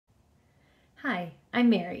Hi,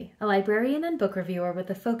 I'm Mary, a librarian and book reviewer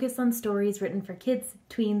with a focus on stories written for kids,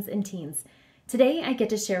 tweens, and teens. Today I get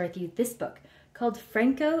to share with you this book called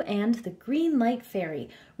Franco and the Green Light Fairy,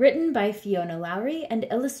 written by Fiona Lowry and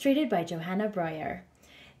illustrated by Johanna Breuer.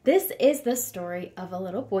 This is the story of a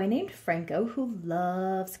little boy named Franco who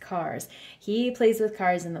loves cars. He plays with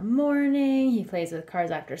cars in the morning, he plays with cars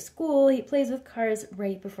after school, he plays with cars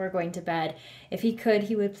right before going to bed. If he could,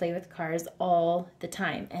 he would play with cars all the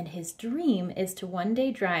time, and his dream is to one day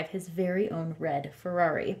drive his very own red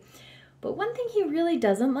Ferrari. But one thing he really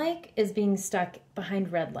doesn't like is being stuck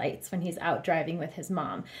behind red lights when he's out driving with his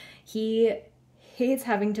mom. He hates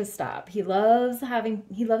having to stop. He loves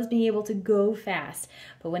being able to go fast.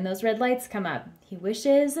 But when those red lights come up, he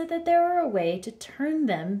wishes that there were a way to turn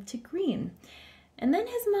them to green. And then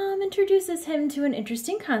his mom introduces him to an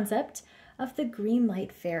interesting concept of the green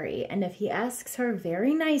light fairy. And if he asks her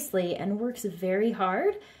very nicely and works very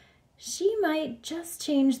hard, she might just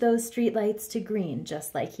change those streetlights to green,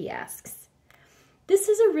 just like he asks. This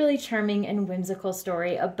is a really charming and whimsical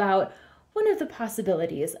story about one of the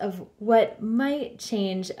possibilities of what might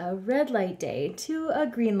change a red light day to a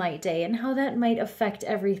green light day and how that might affect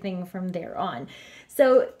everything from there on.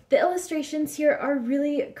 So the illustrations here are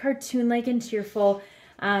really cartoon-like and cheerful.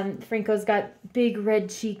 Franco's got big red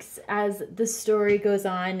cheeks as the story goes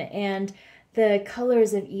on, and the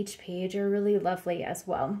colors of each page are really lovely as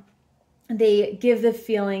well. They give the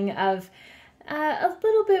feeling of a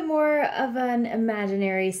little bit more of an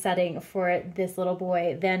imaginary setting for this little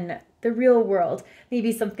boy than the real world,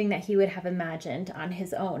 maybe something that he would have imagined on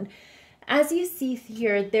his own. As you see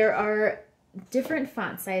here, there are different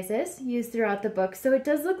font sizes used throughout the book, so it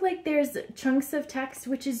does look like there's chunks of text,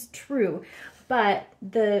 which is true, but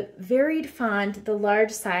the varied font, the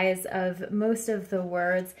large size of most of the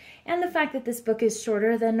words, and the fact that this book is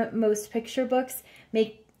shorter than most picture books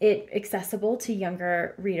make it accessible to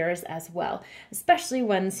younger readers as well, especially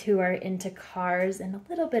ones who are into cars and a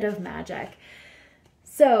little bit of magic.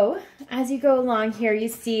 So as you go along here, you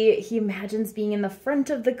see he imagines being in the front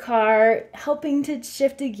of the car, helping to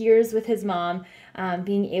shift the gears with his mom,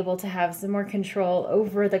 being able to have some more control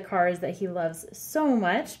over the cars that he loves so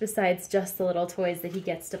much, besides just the little toys that he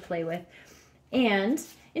gets to play with. And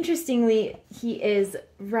interestingly, he is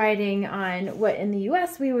riding on what in the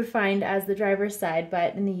US we would find as the driver's side,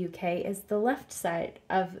 but in the UK is the left side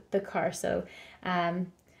of the car. So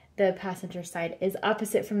the passenger side is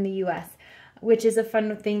opposite from the US, which is a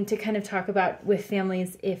fun thing to kind of talk about with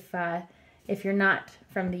families if you're not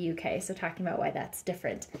from the UK, so talking about why that's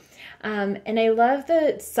different. And I love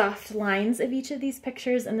the soft lines of each of these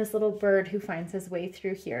pictures and this little bird who finds his way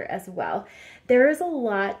through here as well. There is a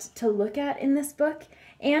lot to look at in this book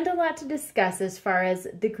and a lot to discuss as far as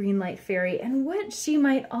the Green Light Fairy and what she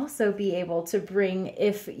might also be able to bring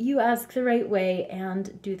if you ask the right way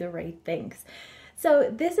and do the right things.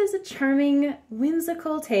 So this is a charming,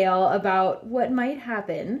 whimsical tale about what might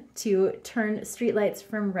happen to turn streetlights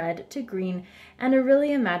from red to green, and a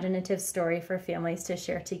really imaginative story for families to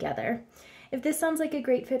share together. If this sounds like a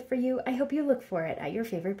great fit for you, I hope you look for it at your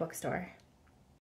favorite bookstore.